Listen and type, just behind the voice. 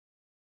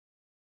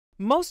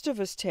Most of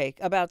us take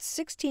about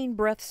 16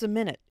 breaths a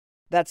minute.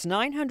 That's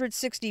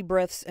 960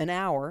 breaths an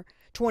hour,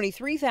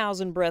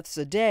 23,000 breaths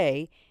a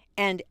day,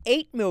 and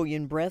 8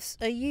 million breaths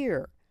a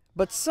year.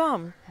 But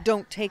some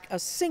don't take a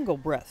single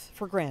breath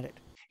for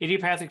granted.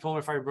 Idiopathic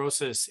pulmonary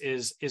fibrosis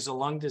is a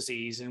lung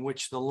disease in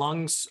which the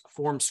lungs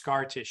form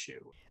scar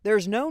tissue.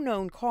 There's no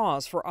known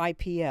cause for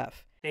IPF.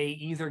 They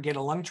either get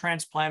a lung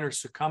transplant or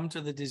succumb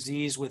to the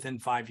disease within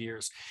 5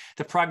 years.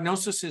 The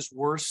prognosis is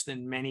worse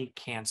than many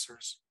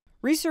cancers.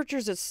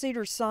 Researchers at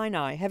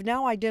Cedars-Sinai have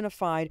now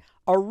identified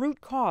a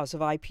root cause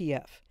of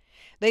IPF.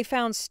 They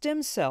found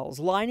stem cells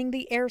lining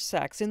the air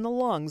sacs in the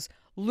lungs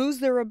lose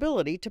their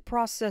ability to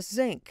process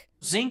zinc.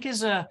 Zinc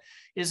is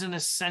an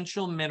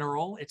essential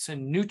mineral. It's a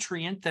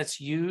nutrient that's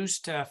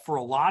used for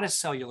a lot of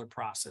cellular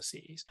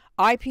processes.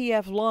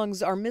 IPF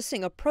lungs are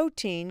missing a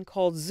protein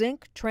called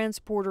zinc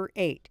transporter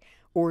 8,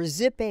 or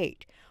ZIP8,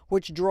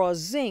 which draws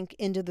zinc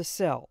into the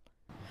cell.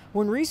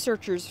 When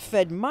researchers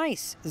fed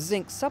mice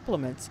zinc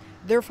supplements,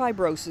 their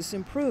fibrosis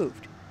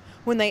improved.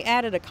 When they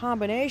added a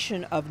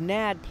combination of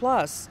NAD+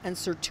 and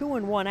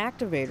sirtuin-1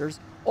 activators,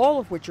 all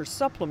of which are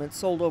supplements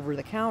sold over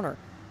the counter,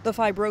 the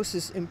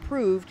fibrosis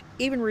improved,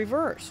 even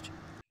reversed.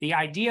 The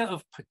idea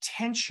of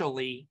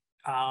potentially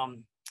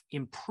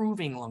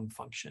improving lung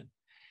function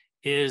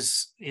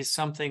is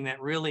something that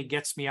really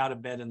gets me out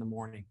of bed in the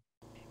morning.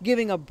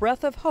 Giving a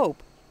breath of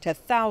hope to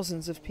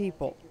thousands of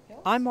people.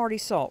 I'm Marty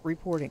Salt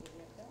reporting.